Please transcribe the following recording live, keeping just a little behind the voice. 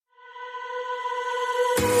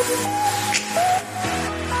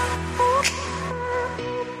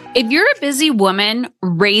If you're a busy woman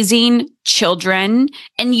raising children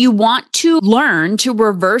and you want to learn to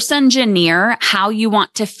reverse engineer how you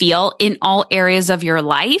want to feel in all areas of your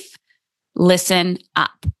life, listen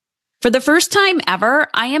up. For the first time ever,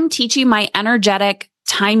 I am teaching my energetic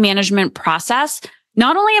time management process.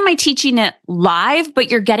 Not only am I teaching it live,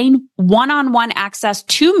 but you're getting one-on-one access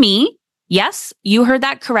to me. Yes, you heard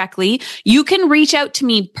that correctly. You can reach out to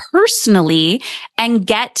me personally and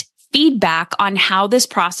get feedback on how this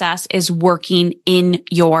process is working in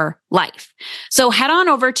your life. So head on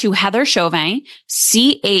over to Heather Chauvin,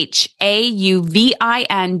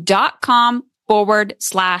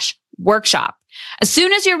 CHAUVIN.com/workshop. As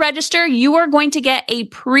soon as you register, you are going to get a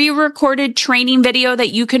pre-recorded training video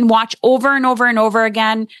that you can watch over and over and over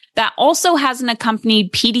again. That also has an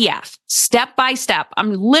accompanied PDF, step by step.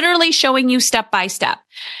 I'm literally showing you step by step.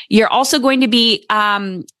 You're also going to be,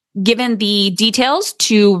 given the details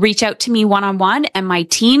to reach out to me one-on-one and my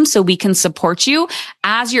team so we can support you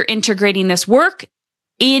as you're integrating this work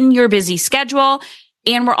in your busy schedule.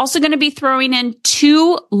 And we're also going to be throwing in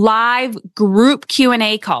 2 live group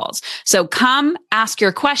Q&A calls. So come ask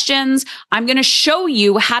your questions. I'm going to show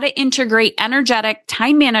you how to integrate energetic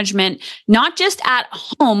time management, not just at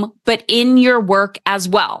home, but in your work as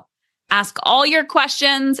well. Ask all your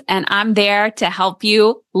questions and I'm there to help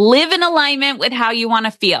you live in alignment with how you want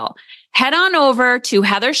to feel. Head on over to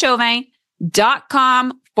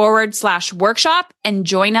heatherchauvin.com/workshop and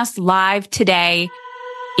join us live today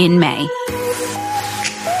in May.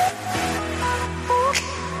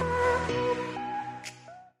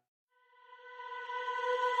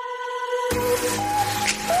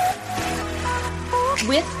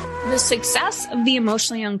 With the success of the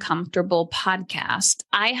Emotionally Uncomfortable podcast,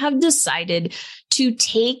 I have decided to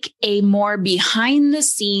take a more behind the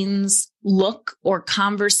scenes look or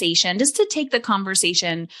conversation, just to take the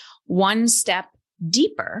conversation one step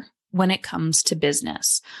deeper when it comes to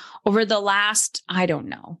business. Over the last,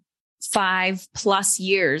 5+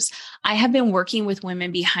 years, I have been working with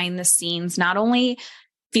women behind the scenes, not only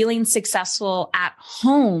feeling successful at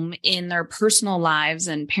home in their personal lives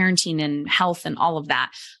and parenting and health and all of that,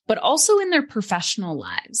 but also in their professional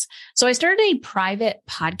lives. So I started a private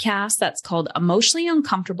podcast that's called Emotionally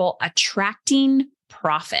Uncomfortable, Attracting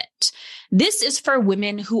Profit. This is for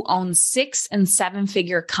women who own 6- and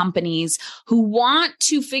 7-figure companies who want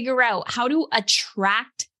to figure out how to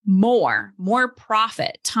attract more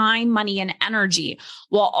profit, time, money, and energy,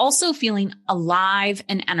 while also feeling alive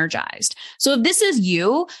and energized. So if this is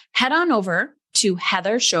you, head on over to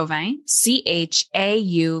Heather Chauvin,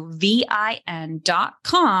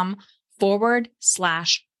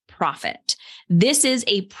 CHAUVIN.com/profit. This is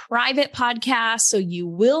a private podcast, so you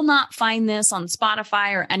will not find this on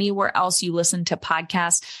Spotify or anywhere else you listen to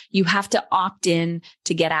podcasts. You have to opt in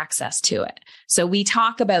to get access to it. So we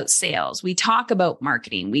talk about sales, we talk about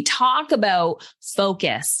marketing, we talk about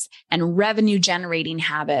focus and revenue generating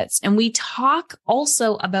habits. And we talk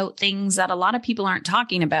also about things that a lot of people aren't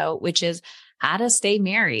talking about, which is how to stay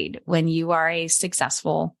married when you are a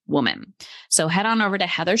successful woman. So head on over to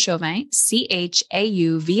Heather Chauvin,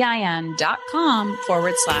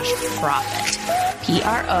 CHAUVIN.com/profit, PROFIT.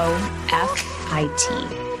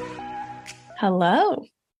 Hello.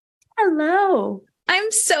 Hello.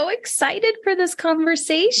 I'm so excited for this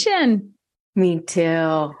conversation. Me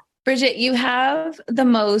too. Bridgitte, you have the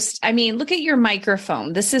most, look at your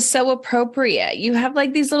microphone. This is so appropriate. You have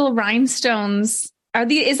like these little rhinestones.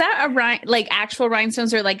 Is that like actual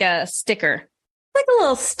rhinestones or like a sticker? Like a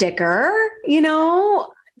little sticker, the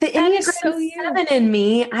Enneagram so 7 in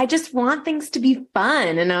me. I just want things to be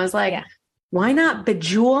fun. And I was like, why not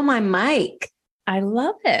bejewel my mic? I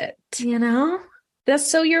love it. That's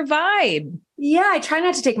so your vibe. Yeah. I try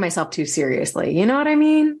not to take myself too seriously. You know what I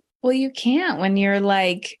mean? Well, you can't when you're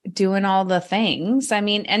like doing all the things. And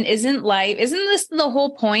isn't this the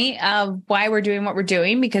whole point of why we're doing what we're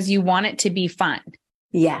doing? Because you want it to be fun.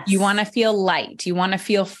 Yes. You want to feel light. You want to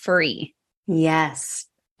feel free. Yes.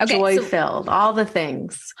 Okay. Joy-filled, all the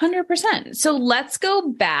things. 100%. So let's go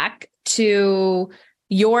back to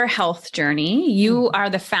your health journey. You are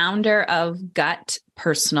the founder of Gut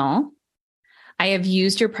Personal. I have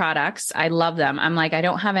used your products. I love them. I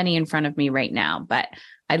don't have any in front of me right now, but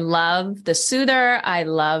I love the Soother. I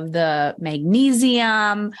love the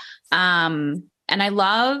magnesium. And I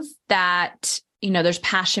love that, there's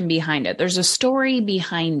passion behind it. There's a story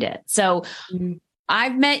behind it. So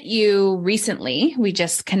I've met you recently. We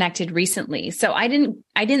just connected recently. So I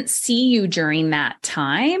didn't see you during that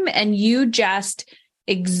time, and you just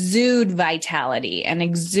exude vitality and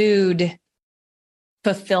exude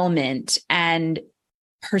fulfillment and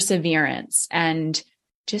perseverance, and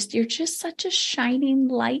you're just such a shining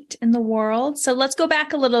light in the world. So let's go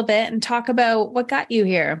back a little bit and talk about what got you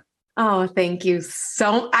here. Oh, thank you.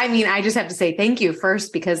 I just have to say thank you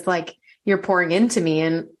first, because like you're pouring into me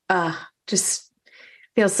and just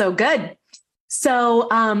feels so good. So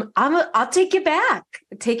I'll take you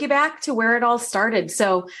back to where it all started.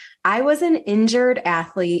 So I was an injured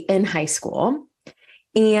athlete in high school.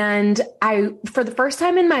 And for the first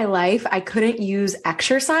time in my life, I couldn't use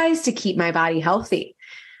exercise to keep my body healthy.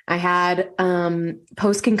 I had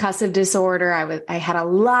post-concussive disorder. I had a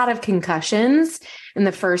lot of concussions in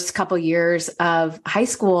the first couple years of high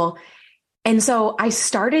school. And so I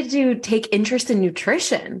started to take interest in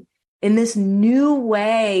nutrition, in this new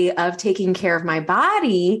way of taking care of my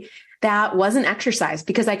body that wasn't exercise,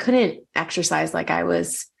 because I couldn't exercise like I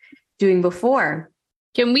was doing before.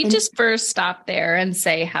 Can we just first stop there and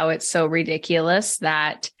say how it's so ridiculous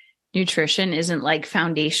that nutrition isn't like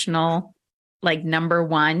foundational, like number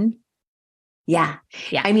one? Yeah.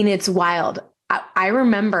 I mean, it's wild. I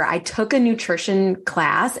remember I took a nutrition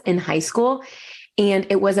class in high school, and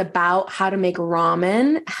it was about how to make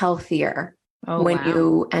ramen healthier when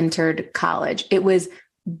you entered college. It was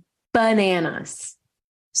bananas.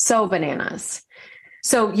 So bananas.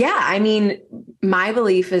 So yeah, I mean, my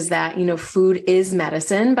belief is that, food is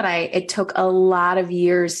medicine, but it took a lot of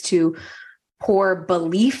years to pour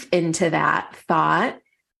belief into that thought,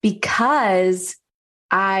 because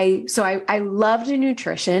I loved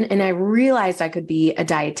nutrition and I realized I could be a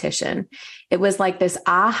dietitian. It was like this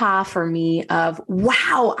aha for me of,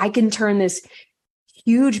 wow, I can turn this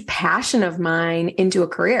huge passion of mine into a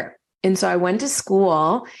career. And so I went to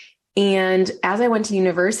school, and as I went to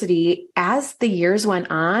university, as the years went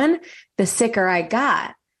on, the sicker I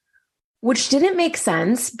got, which didn't make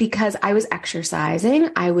sense because I was exercising,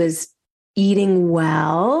 I was eating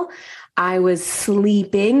well, I was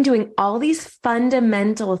sleeping, doing all these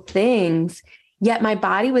fundamental things, yet my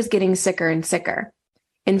body was getting sicker and sicker.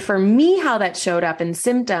 And for me, how that showed up in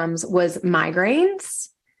symptoms was migraines,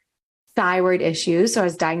 thyroid issues. So I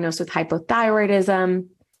was diagnosed with hypothyroidism,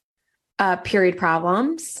 period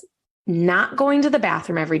problems, not going to the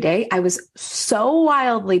bathroom every day. I was so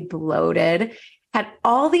wildly bloated, had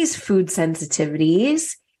all these food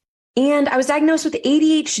sensitivities, and I was diagnosed with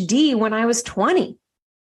ADHD when I was 20.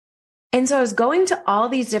 And so I was going to all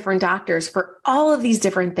these different doctors for all of these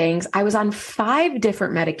different things. I was on 5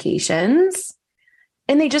 different medications,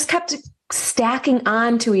 and they just kept stacking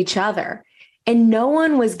on to each other. And no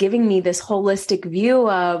one was giving me this holistic view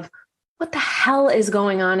of what the hell is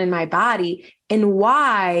going on in my body, and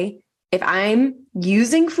why, if I'm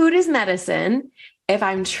using food as medicine, if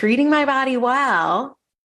I'm treating my body well,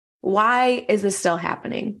 why is this still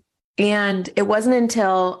happening? And it wasn't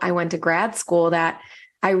until I went to grad school that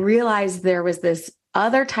I realized there was this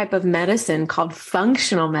other type of medicine called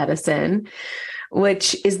functional medicine,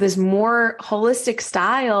 which is this more holistic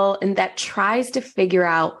style and that tries to figure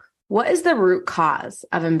out what is the root cause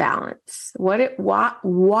of imbalance?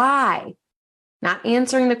 Why? Not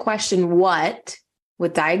answering the question, what,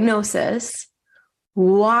 with diagnosis,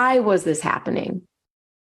 why was this happening?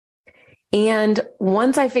 And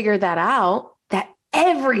once I figured that out, that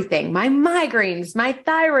everything, my migraines, my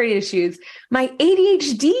thyroid issues, my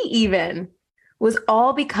ADHD even, was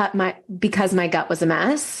all because my gut was a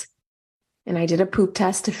mess. And I did a poop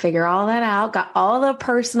test to figure all that out, got all the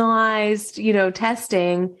personalized,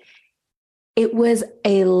 testing. It was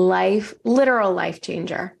a literal life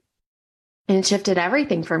changer. And it shifted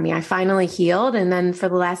everything for me. I finally healed. And then for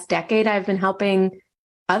the last decade, I've been helping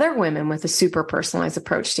other women with a super personalized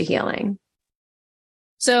approach to healing.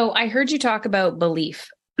 So I heard you talk about belief.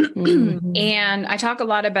 Mm-hmm. And I talk a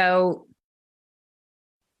lot about,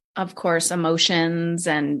 of course, emotions.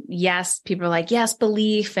 And yes, people are like, yes,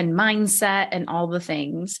 belief and mindset and all the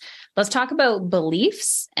things. Let's talk about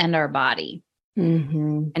beliefs and our body,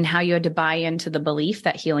 and how you had to buy into the belief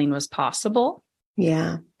that healing was possible.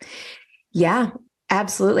 Yeah,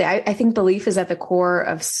 absolutely. I think belief is at the core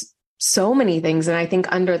of so many things. And I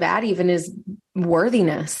think under that even is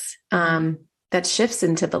worthiness that shifts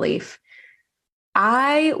into belief.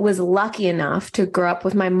 I was lucky enough to grow up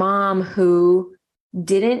with my mom who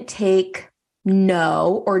didn't take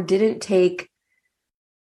no, or didn't take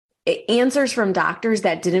answers from doctors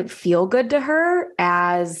that didn't feel good to her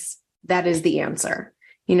as that is the answer.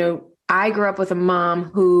 I grew up with a mom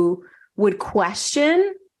who would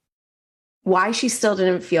question why she still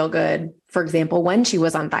didn't feel good, for example, when she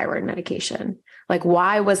was on thyroid medication. Like,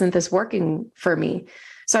 why wasn't this working for me?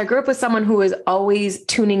 So I grew up with someone who was always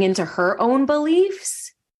tuning into her own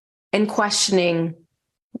beliefs and questioning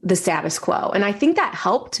the status quo. And I think that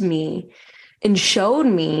helped me and showed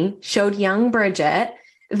young Bridgitte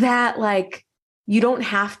that like, you don't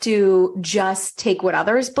have to just take what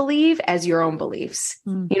others believe as your own beliefs.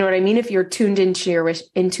 You know what I mean? If you're tuned into your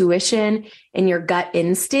intuition and your gut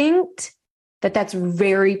instinct, that's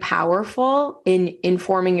very powerful in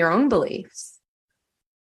informing your own beliefs.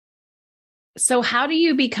 So how do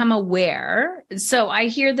you become aware? So I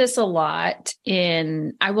hear this a lot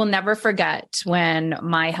I will never forget when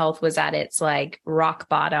my health was at its like rock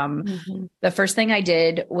bottom. Mm-hmm. The first thing I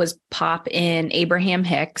did was pop in Abraham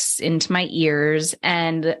Hicks into my ears.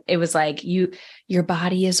 And it was like, your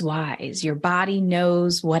body is wise. Your body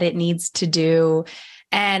knows what it needs to do.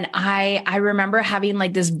 And I remember having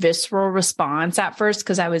like this visceral response at first,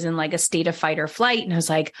 because I was in like a state of fight or flight, and I was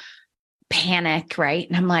like, panic, right?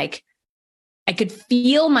 And I'm like, I could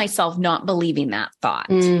feel myself not believing that thought.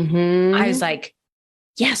 Mm-hmm. I was like,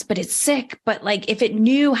 yes, but it's sick. But like, if it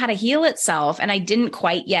knew how to heal itself, and I didn't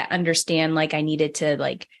quite yet understand, like I needed to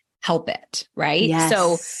like help it. Right. Yes.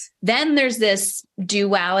 So then there's this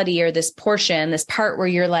duality, or this portion, this part where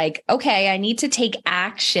you're like, okay, I need to take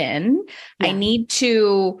action. Yeah. I need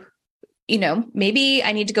to, maybe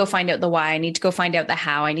I need to go find out the why. I need to go find out the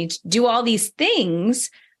how. I need to do all these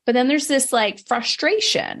things. But then there's this like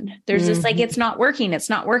frustration. There's this like, it's not working. It's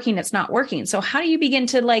not working. It's not working. So how do you begin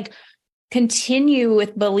to like continue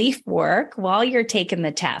with belief work while you're taking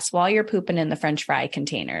the test, while you're pooping in the French fry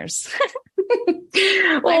containers?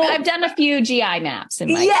 Well, I've done a few GI maps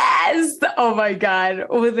in my Yes. Oh my God.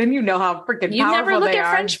 Well, then you know how freaking you powerful never look they at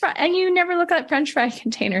are. French fry, and you never look at French fry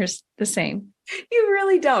containers the same. You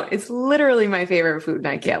really don't. It's literally my favorite food, and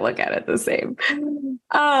I can't look at it the same.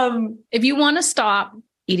 If you want to stop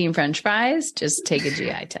eating French fries, just take a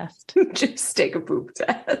GI test. Just take a poop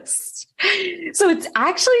test. So it's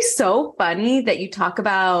actually so funny that you talk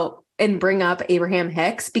about and bring up Abraham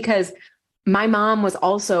Hicks, because my mom was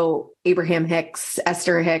also Abraham Hicks,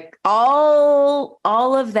 Esther Hicks, all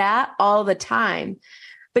of that all the time.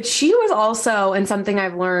 But she was also, and something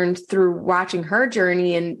I've learned through watching her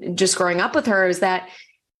journey and just growing up with her, is that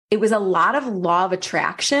it was a lot of law of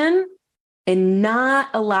attraction and not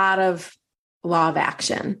a lot of law of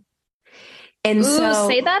action. And so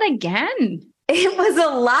say that again. It was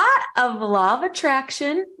a lot of law of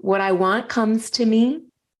attraction. What I want comes to me,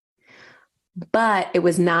 but it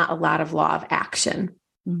was not a lot of law of action.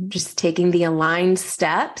 Mm-hmm. Just taking the aligned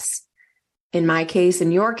steps, in my case,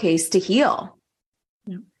 in your case, to heal.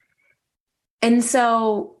 Yeah. And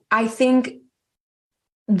so I think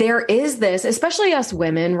there is this, especially us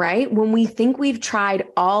women, right? When we think we've tried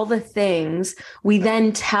all the things, we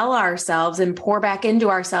then tell ourselves and pour back into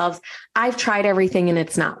ourselves, I've tried everything and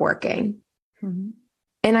it's not working. Mm-hmm.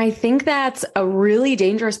 And I think that's a really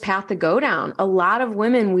dangerous path to go down. A lot of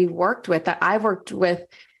women we've worked with, that I've worked with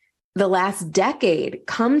the last decade,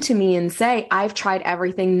 come to me and say, I've tried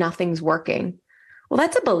everything, nothing's working. Well,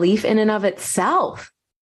 that's a belief in and of itself.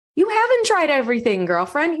 You haven't tried everything,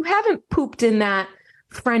 girlfriend. You haven't pooped in that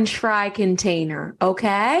French fry container.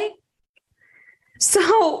 Okay.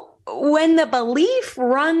 So when the belief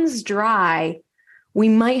runs dry, we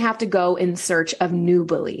might have to go in search of new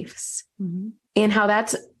beliefs. Mm-hmm. And how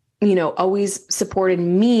that's, always supported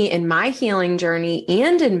me in my healing journey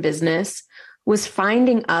and in business was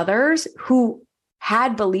finding others who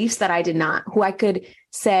had beliefs that I did not, who I could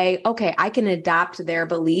say, okay, I can adopt their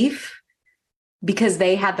belief because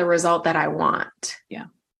they had the result that I want. Yeah.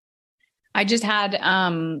 I just had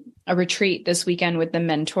a retreat this weekend with the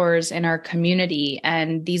mentors in our community.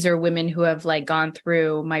 And these are women who have like gone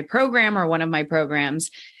through my program or one of my programs.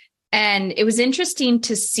 And it was interesting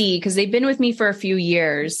to see, because they've been with me for a few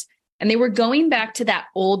years and they were going back to that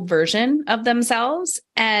old version of themselves.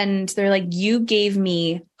 And they're like, you gave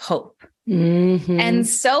me hope. Mm-hmm. And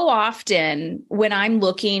so often when I'm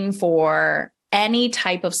looking for any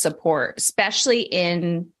type of support, especially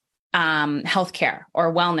in healthcare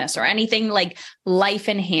or wellness or anything like life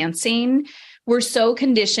enhancing, we're so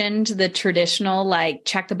conditioned to the traditional, like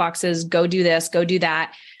check the boxes, go do this, go do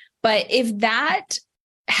that. But if that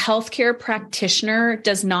healthcare practitioner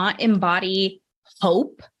does not embody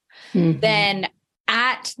hope, mm-hmm. then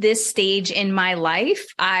at this stage in my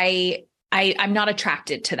life, I'm not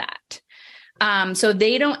attracted to that. So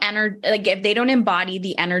they don't if they don't embody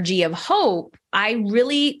the energy of hope, I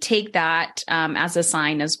really take that as a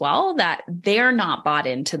sign as well that they're not bought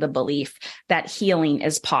into the belief that healing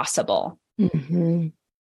is possible. Mm-hmm.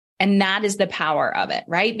 And that is the power of it,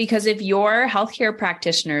 right? Because if your healthcare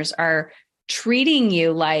practitioners are treating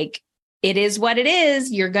you like it is what it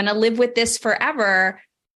is, you're going to live with this forever,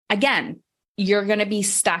 again, you're going to be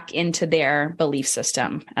stuck into their belief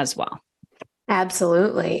system as well.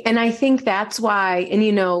 Absolutely. And I think that's why,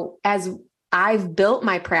 and as I've built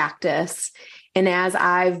my practice and as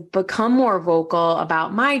I've become more vocal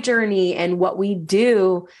about my journey and what we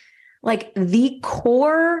do, like the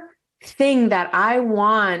core thing that I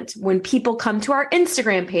want when people come to our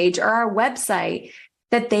Instagram page or our website,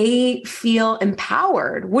 that they feel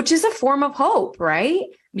empowered, which is a form of hope, right?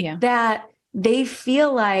 Yeah. That they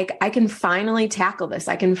feel like I can finally tackle this.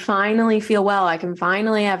 I can finally feel well. I can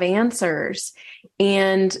finally have answers.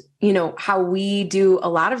 And, you know, how we do a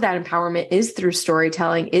lot of that empowerment is through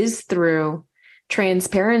storytelling, is through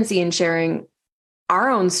transparency and sharing our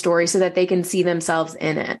own story so that they can see themselves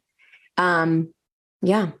in it.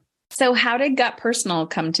 Yeah. So how did Gut Personal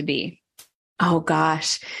come to be? Oh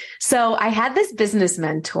gosh. So I had this business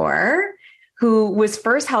mentor who was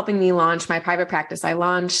first helping me launch my private practice. I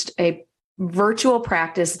launched a virtual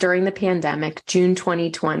practice during the pandemic, June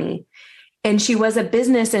 2020. And she was a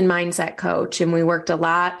business and mindset coach. And we worked a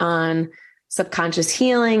lot on subconscious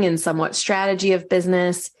healing and somewhat strategy of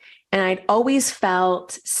business. And I'd always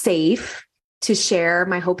felt safe to share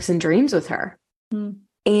my hopes and dreams with her. Mm.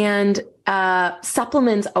 And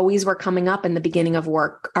supplements always were coming up in the beginning of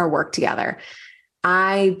our work together.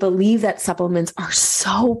 I believe that supplements are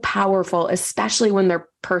so powerful, especially when they're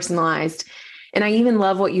personalized. And I even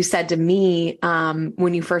love what you said to me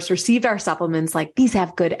when you first received our supplements, like these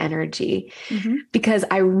have good energy, because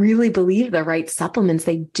I really believe the right supplements,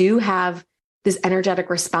 they do have this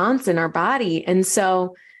energetic response in our body. And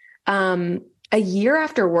so a year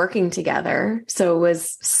after working together, so it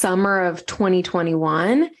was summer of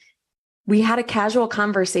 2021, we had a casual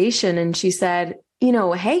conversation and she said, you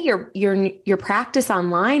know, hey, your practice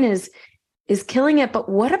online is killing it, but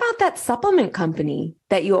what about that supplement company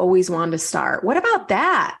that you always wanted to start? What about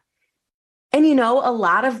that? And, you know, a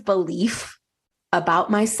lot of belief about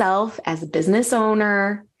myself as a business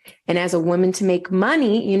owner and as a woman to make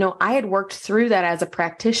money, you know, I had worked through that as a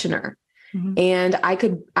practitioner. And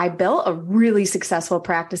I built a really successful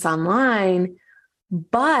practice online,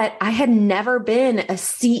 but I had never been a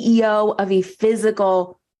CEO of a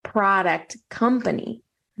physical product company.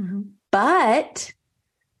 But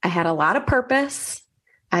I had a lot of purpose.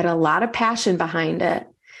 I had a lot of passion behind it.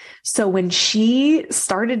 So when she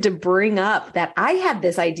started to bring up that I had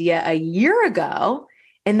this idea a year ago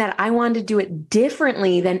and that I wanted to do it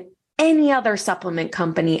differently than any other supplement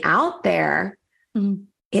company out there,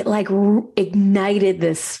 it like ignited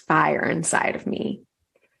this fire inside of me.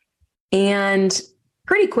 And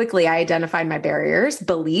pretty quickly, I identified my barriers,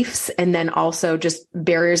 beliefs, and then also just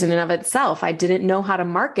barriers in and of itself. I didn't know how to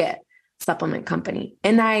market supplement company.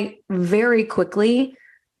 And I very quickly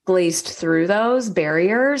glazed through those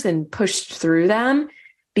barriers and pushed through them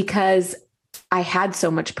because I had so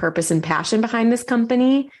much purpose and passion behind this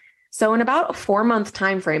company. So in about a 4-month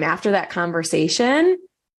time frame after that conversation,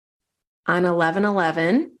 on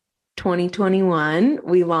 11/11/2021,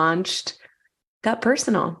 we launched Gut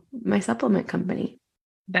Personal, my supplement company.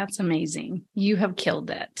 That's amazing. You have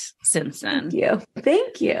killed it since then.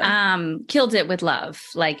 Thank you. Killed it with love,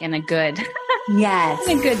 like in a good, yes,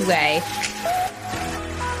 in a good way.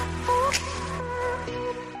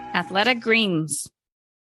 Athletic Greens.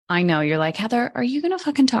 I know you're like, Heather, are you going to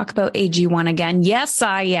fucking talk about AG1 again? Yes,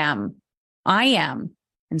 I am. I am.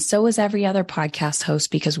 And so is every other podcast host,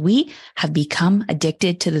 because we have become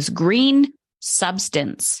addicted to this green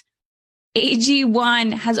substance.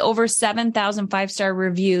 AG1 has over 7,000 5-star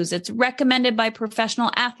reviews. It's recommended by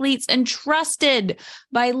professional athletes and trusted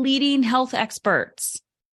by leading health experts.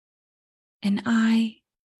 And I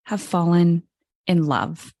have fallen in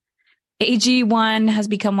love. AG1 has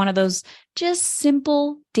become one of those just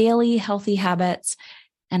simple daily healthy habits.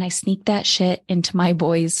 And I sneak that shit into my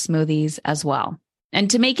boys' smoothies as well. And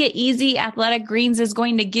to make it easy, Athletic Greens is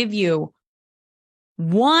going to give you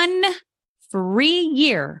 1 free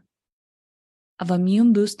year of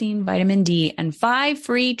immune boosting vitamin D and 5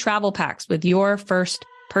 free travel packs with your first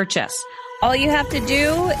purchase. All you have to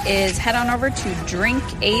do is head on over to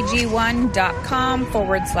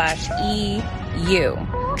drinkag1.com/EU.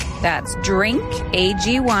 That's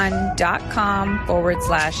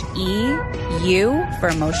drinkag1.com/EU for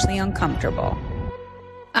emotionally uncomfortable.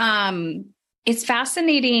 It's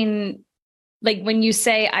fascinating. Like when you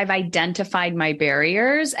say I've identified my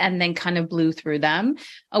barriers and then kind of blew through them,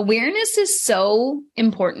 awareness is so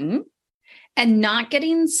important, and not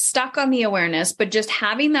getting stuck on the awareness, but just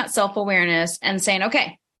having that self-awareness and saying,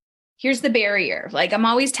 okay, here's the barrier. Like I'm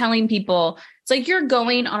always telling people, it's like you're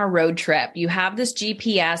going on a road trip. You have this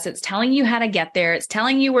GPS. It's telling you how to get there. It's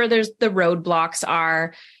telling you where the roadblocks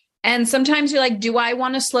are. And sometimes you're like, do I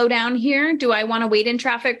want to slow down here? Do I want to wait in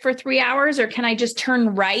traffic for 3 hours, or can I just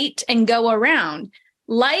turn right and go around?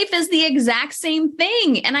 life is the exact same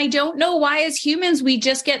thing. And I don't know why as humans, we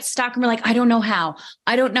just get stuck and we're like, I don't know how.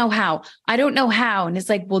 I don't know how. I don't know how. And it's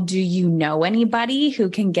like, well, do you know anybody who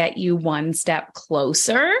can get you one step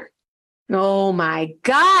closer? Oh my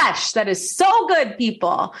gosh, that is so good,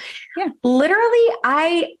 people. Yeah. Literally,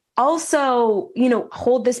 I also,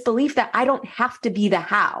 hold this belief that I don't have to be the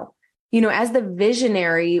how. As the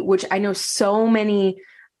visionary, which I know so many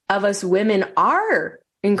of us women are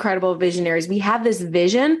incredible visionaries. We have this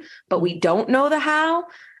vision, but we don't know the how.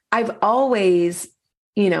 I've always,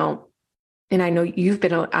 and I know you've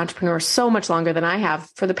been an entrepreneur so much longer than I have.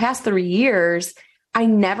 For the past 3 years, I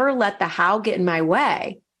never let the how get in my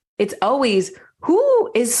way. It's always,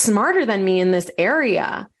 who is smarter than me in this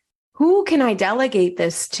area? Who can I delegate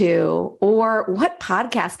this to? Or what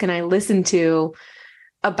podcast can I listen to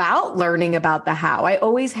about learning about the how? I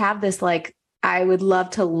always have this, like, I would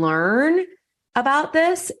love to learn about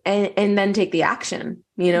this and then take the action.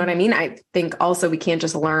 You know what I mean? I think also we can't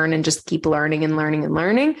just learn and just keep learning and learning and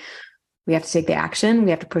learning. We have to take the action.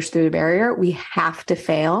 We have to push through the barrier. We have to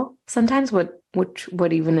fail sometimes. What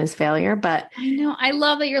even is failure? But I know, I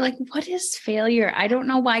love that you're like, what is failure? I don't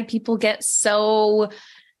know why people get so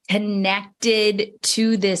connected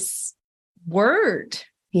to this word.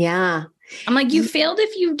 Yeah. I'm like, you failed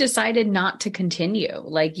if you decided not to continue.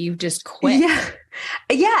 Like, you've just quit. Yeah.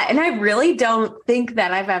 Yeah. And I really don't think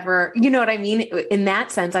that I've ever, you know what I mean? In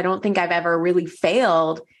that sense, I don't think I've ever really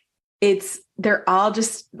failed. They're all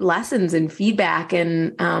just lessons and feedback.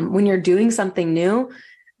 And when you're doing something new,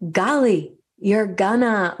 golly, you're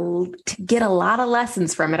gonna get a lot of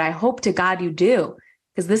lessons from it. I hope to God you do,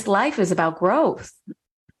 because this life is about growth.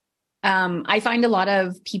 I find a lot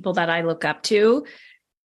of people that I look up to,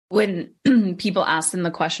 when people ask them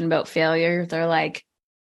the question about failure, they're like,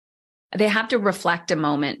 they have to reflect a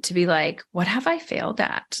moment to be like, what have I failed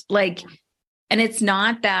at? Like, and it's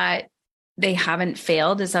not that they haven't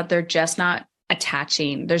failed, it's that they're just not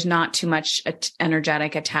attaching. There's not too much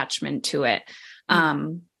energetic attachment to it.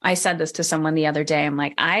 I said this to someone the other day. I'm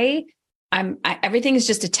like, everything is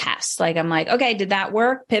just a test. Like, I'm like, okay, did that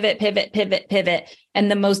work? Pivot, pivot, pivot, pivot. And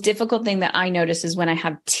the most difficult thing that I notice is when I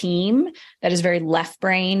have team that is very left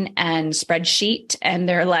brain and spreadsheet, and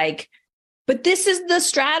they're like, but this is the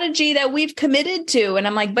strategy that we've committed to. And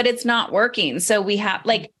I'm like, but it's not working. So we have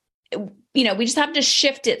we just have to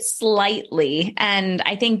shift it slightly. And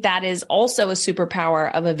I think that is also a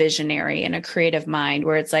superpower of a visionary and a creative mind,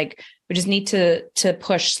 where it's like, we just need to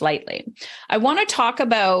push slightly. I want to talk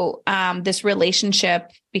about this relationship,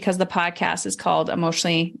 because the podcast is called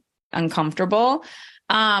Emotionally Uncomfortable.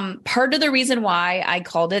 Part of the reason why I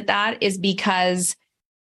called it that is because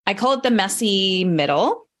I call it the messy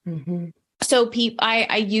middle. Mm-hmm. So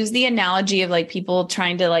I use the analogy of like people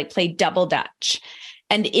trying to like play double dutch.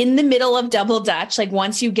 And in the middle of double dutch, like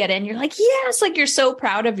once you get in, you're like, yes, like you're so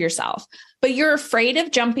proud of yourself, but you're afraid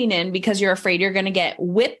of jumping in because you're afraid you're going to get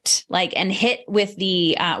whipped, like, and hit with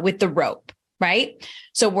the rope. Right.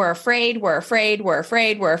 So we're afraid.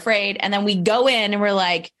 And then we go in and we're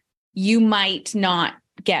like, you might not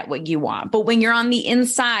get what you want. But when you're on the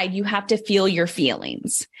inside, you have to feel your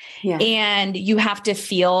feelings. Yeah. And you have to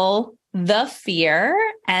feel the fear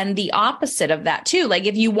and the opposite of that too. Like,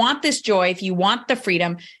 if you want this joy, if you want the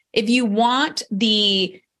freedom, if you want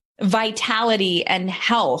the vitality and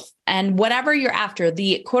health and whatever you're after,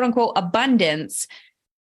 the quote unquote abundance,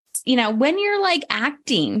 when you're like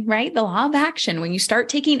acting, right? The law of action, when you start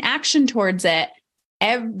taking action towards it,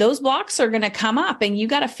 those blocks are going to come up and you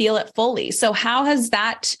got to feel it fully. So how has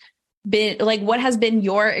that been? Like, what has been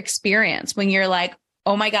your experience when you're like,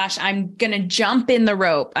 oh my gosh, I'm going to jump in the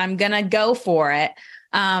rope, I'm going to go for it,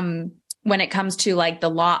 when it comes to like the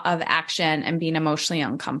law of action and being emotionally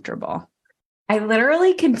uncomfortable? I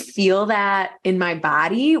literally can feel that in my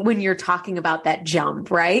body when you're talking about that jump,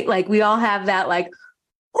 right? Like, we all have that, like,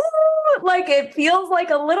 ooh, like it feels like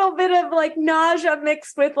a little bit of like nausea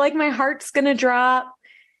mixed with like my heart's going to drop.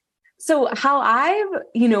 So how I've,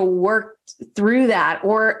 worked through that,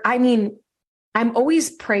 I'm always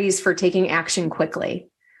praised for taking action quickly,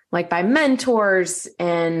 like by mentors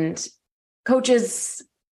and coaches,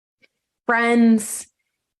 friends.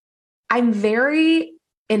 I'm very,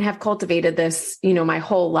 and have cultivated this, my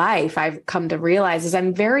whole life. I've come to realize is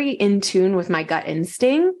I'm very in tune with my gut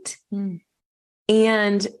instinct.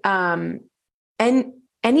 And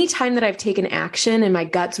anytime that I've taken action and my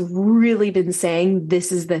gut's really been saying,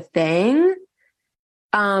 this is the thing,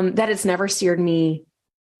 that it's never steered me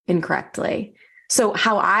incorrectly. So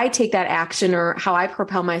how I take that action or how I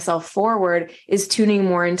propel myself forward is tuning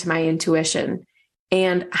more into my intuition.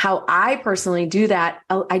 And how I personally do that,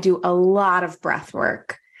 I do a lot of breath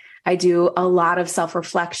work. I do a lot of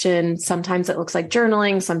self-reflection. Sometimes it looks like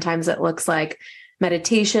journaling. Sometimes it looks like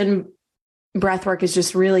meditation. Breath work is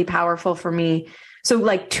just really powerful for me. So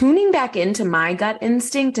like tuning back into my gut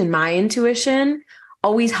instinct and my intuition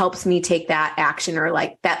always helps me take that action or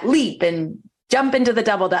like that leap and jump into the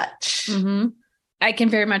double dutch. Mm-hmm. I can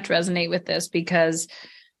very much resonate with this because,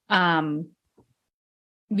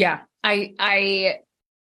 I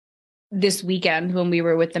this weekend when we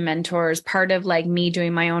were with the mentors, part of like me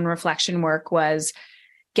doing my own reflection work was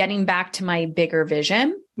getting back to my bigger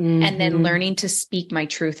vision and then learning to speak my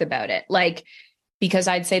truth about it. Like, because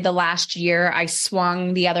I'd say the last year I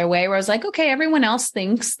swung the other way where I was like, okay, everyone else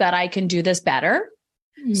thinks that I can do this better.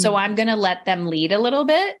 So I'm going to let them lead a little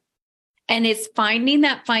bit. And it's finding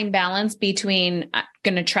that fine balance between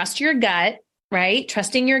going to trust your gut, right?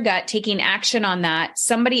 Trusting your gut, taking action on that.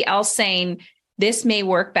 Somebody else saying this may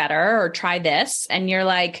work better or try this. And you're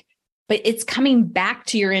like, but it's coming back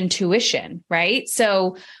to your intuition, right?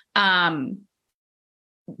 So,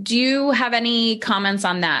 do you have any comments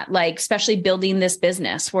on that? Like, especially building this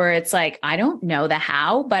business where it's like, I don't know the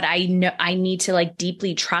how, but I know I need to like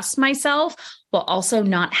deeply trust myself while also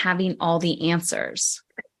not having all the answers.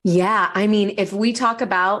 Yeah. I mean, if we talk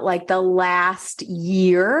about like the last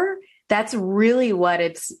year, that's really what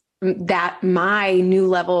that my new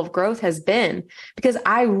level of growth has been, because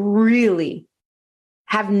I really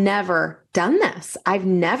have never done this. I've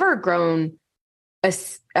never grown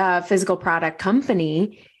a physical product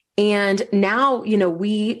company. And now,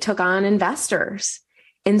 we took on investors.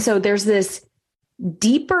 And so there's this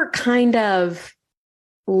deeper kind of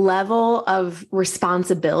level of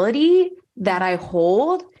responsibility that I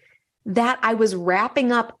hold that I was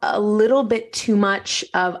wrapping up a little bit too much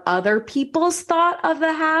of other people's thought of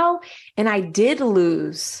the how. And I did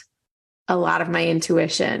lose a lot of my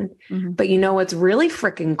intuition. But what's really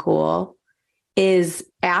freaking cool is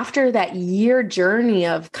after that year journey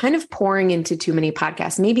of kind of pouring into too many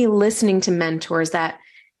podcasts, maybe listening to mentors that,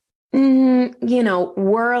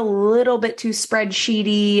 were a little bit too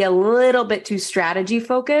spreadsheety, a little bit too strategy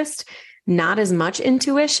focused, not as much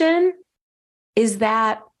intuition, is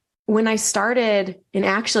that when I started, and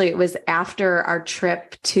actually it was after our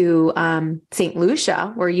trip to St.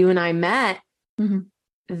 Lucia, where you and I met,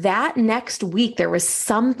 that next week, there was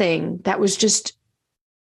something that was just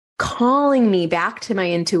calling me back to my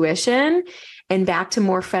intuition and back to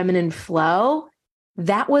more feminine flow.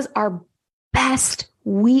 That was our best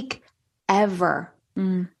week ever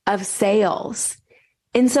of sales.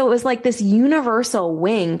 And so it was like this universal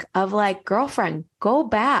wink of like, girlfriend, go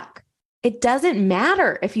back. It doesn't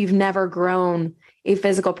matter if you've never grown a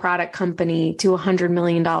physical product company to $100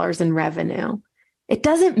 million in revenue. It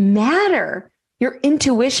doesn't matter. Your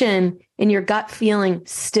intuition and your gut feeling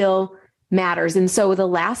still matters. And so the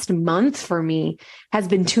last month for me has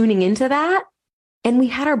been tuning into that. And we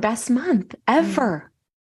had our best month ever.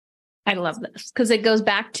 I love this because it goes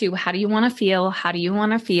back to how do you want to feel? How do you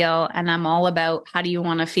want to feel? And I'm all about how do you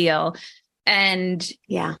want to feel? And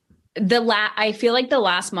yeah, I feel like the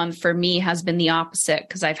last month for me has been the opposite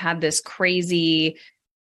because I've had this crazy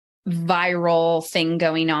viral thing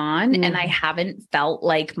going on and I haven't felt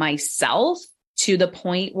like myself to the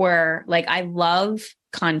point where like, I love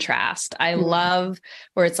contrast. I love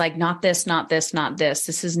where it's like, not this, not this, not this.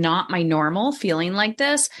 This is not my normal feeling like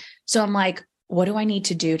this. So I'm like, what do I need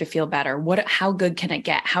to do to feel better? How good can it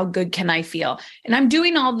get? How good can I feel? And I'm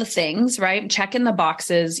doing all the things, right? Checking the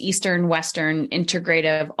boxes, Eastern, Western,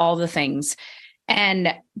 integrative, all the things.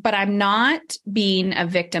 But I'm not being a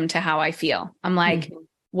victim to how I feel. I'm like,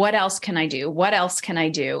 what else can I do? What else can I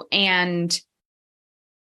do? And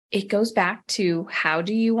it goes back to how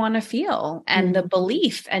do you want to feel and the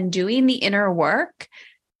belief and doing the inner work,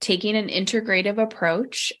 taking an integrative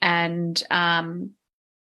approach and,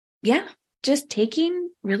 just taking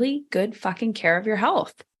really good fucking care of your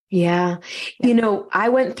health. Yeah. I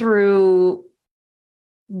went through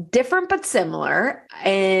different but similar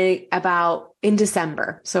about in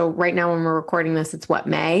December. So right now when we're recording this, it's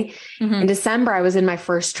May. In December, I was in my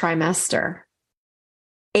first trimester.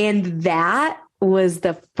 And that was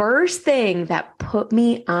the first thing that put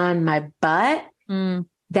me on my butt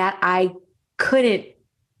that I couldn't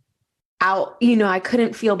I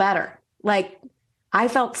couldn't feel better. Like I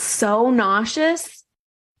felt so nauseous.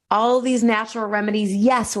 All these natural remedies,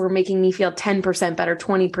 yes, were making me feel 10% better,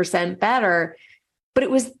 20% better. But it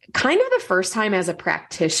was kind of the first time as a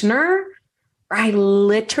practitioner where I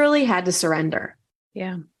literally had to surrender.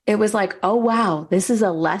 Yeah. It was like, oh, wow, this is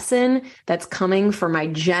a lesson that's coming from my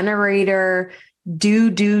generator,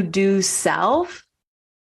 do self.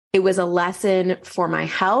 It was a lesson for my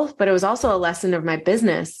health, but it was also a lesson of my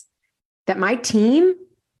business that my team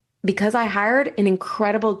because I hired an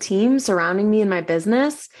incredible team surrounding me in my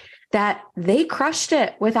business, that they crushed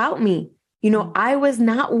it without me. I was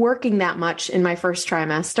not working that much in my first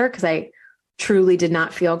trimester because I truly did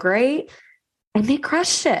not feel great, and they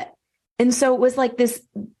crushed it. And so it was like this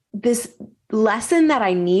lesson that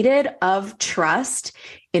I needed of trust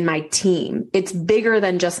in my team. It's bigger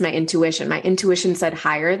than just my intuition. My intuition said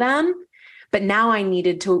hire them, but now I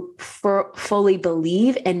needed to fully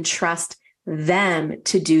believe and trust them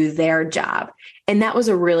to do their job. And that was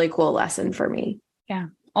a really cool lesson for me. Yeah.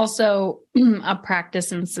 Also a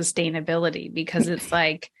practice in sustainability, because it's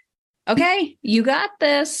like, okay, you got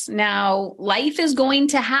this. Now life is going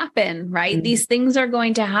to happen, right? Mm-hmm. These things are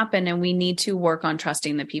going to happen, and we need to work on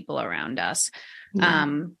trusting the people around us.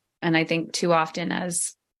 Mm-hmm. And I think too often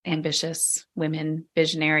as ambitious women,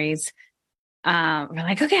 visionaries, we're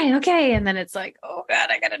like, okay. And then it's like, oh God,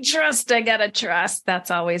 I gotta trust.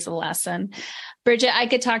 That's always a lesson. Bridgitte, I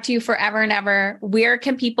could talk to you forever and ever. Where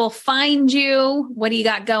can people find you? What do you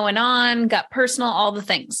got going on? Gut Personal, all the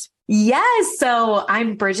things. Yes. So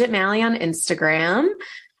I'm Bridgitte Malley on Instagram.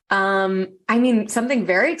 Something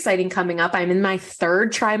very exciting coming up. I'm in my 3rd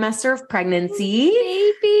trimester of pregnancy.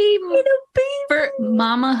 Baby. For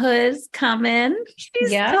mamahood's coming.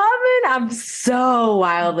 She's coming. I'm so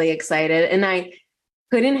wildly excited. And I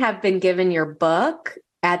couldn't have been given your book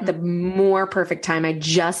at the more perfect time. I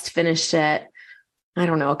just finished it, I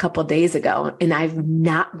don't know, a couple of days ago, and I've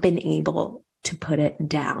not been able to put it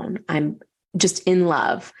down. I'm just in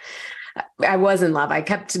love. I was in love. I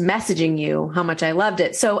kept messaging you how much I loved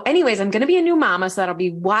it. So anyways, I'm going to be a new mama, so that'll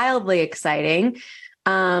be wildly exciting.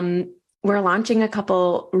 We're launching a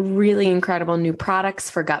couple really incredible new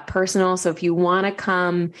products for Gut Personal. So if you want to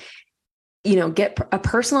come, get a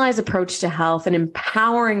personalized approach to health, an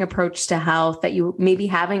empowering approach to health that you maybe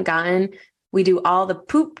haven't gotten, we do all the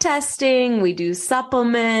poop testing. We do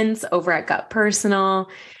supplements over at Gut Personal,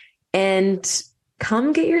 and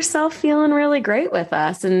come get yourself feeling really great with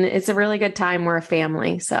us. And it's a really good time. We're a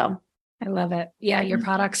family. So I love it. Yeah. Your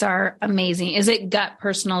products are amazing. Is it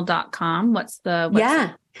gutpersonal.com? What's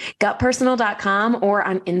gutpersonal.com, or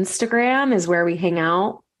on Instagram is where we hang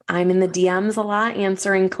out. I'm in the DMs a lot,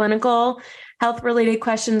 answering clinical health related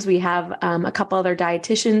questions. We have a couple other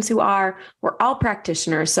dietitians we're all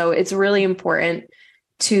practitioners. So it's really important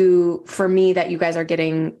for me that you guys are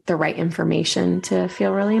getting the right information to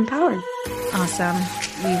feel really empowered. Awesome.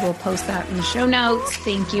 We will post that in the show notes.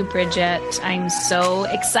 Thank you, Bridgitte. I'm so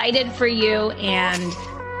excited for you and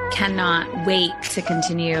cannot wait to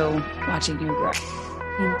continue watching you grow.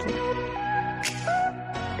 Thank you.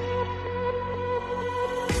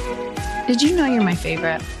 Did you know you're my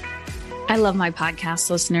favorite? I love my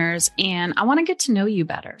podcast listeners, and I want to get to know you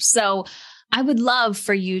better. So I would love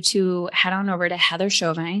for you to head on over to Heather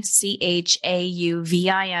Chauvin,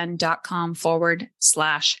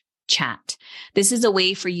 CHAUVIN.com/chat. This is a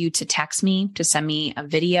way for you to text me, to send me a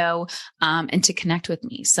video, and to connect with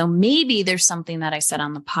me. So maybe there's something that I said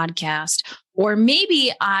on the podcast, or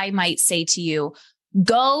maybe I might say to you,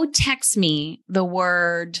 go text me the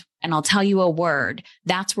word, and I'll tell you a word.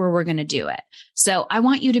 That's where we're going to do it. So I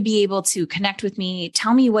want you to be able to connect with me.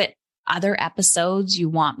 Tell me what other episodes you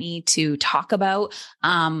want me to talk about,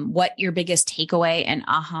 what your biggest takeaway and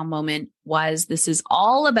aha moment was. This is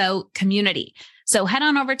all about community. So head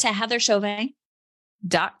on over to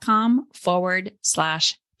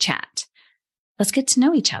heatherchauvin.com/chat. Let's get to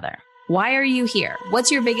know each other. Why are you here?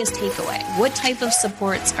 What's your biggest takeaway? What type of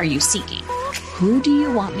supports are you seeking? Who do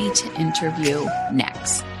you want me to interview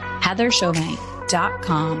next?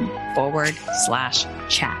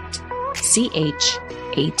 heatherchauvin.com/chat.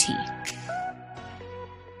 CHAT.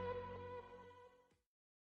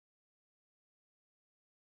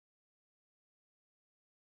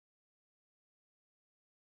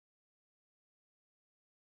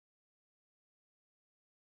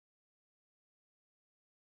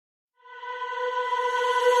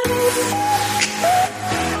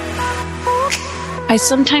 I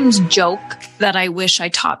sometimes joke that I wish I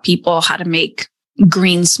taught people how to make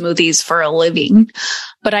green smoothies for a living,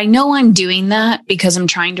 but I know I'm doing that because I'm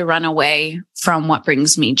trying to run away from what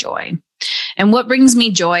brings me joy. And what brings me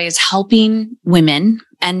joy is helping women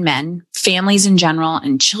and men, families in general,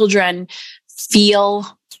 and children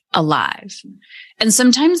feel alive. And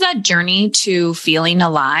sometimes that journey to feeling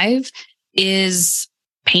alive is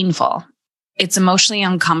painful. It's emotionally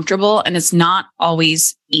uncomfortable, and it's not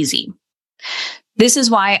always easy. This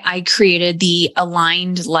is why I created the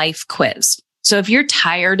Aligned Life Quiz. So if you're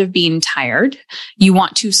tired of being tired, you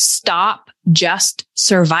want to stop just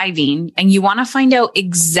surviving, and you want to find out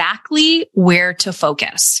exactly where to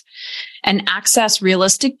focus. and access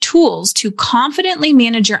realistic tools to confidently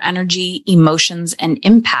manage your energy, emotions, and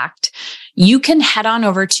impact, you can head on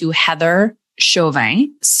over to Heather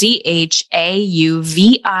Chauvin,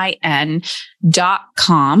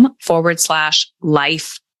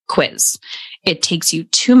 CHAUVIN.com/life quiz. It takes you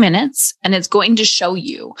 2 minutes and it's going to show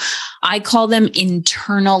you, I call them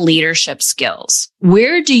internal leadership skills.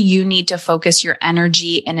 Where do you need to focus your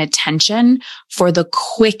energy and attention for the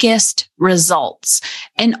quickest results?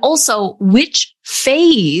 And also, which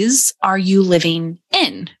phase are you living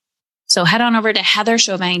in? So head on over to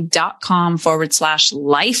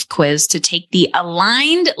heatherchauvin.com/life quiz to take the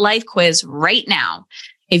aligned life quiz right now.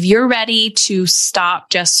 If you're ready to stop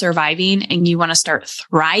just surviving and you want to start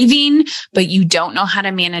thriving, but you don't know how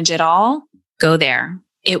to manage it all, go there.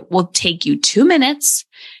 It will take you 2 minutes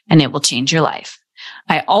and it will change your life.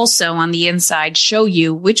 I also, on the inside, show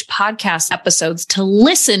you which podcast episodes to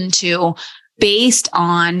listen to based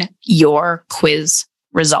on your quiz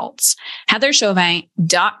results.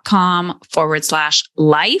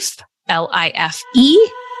 heatherchauvin.com/life, LIFE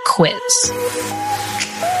quiz.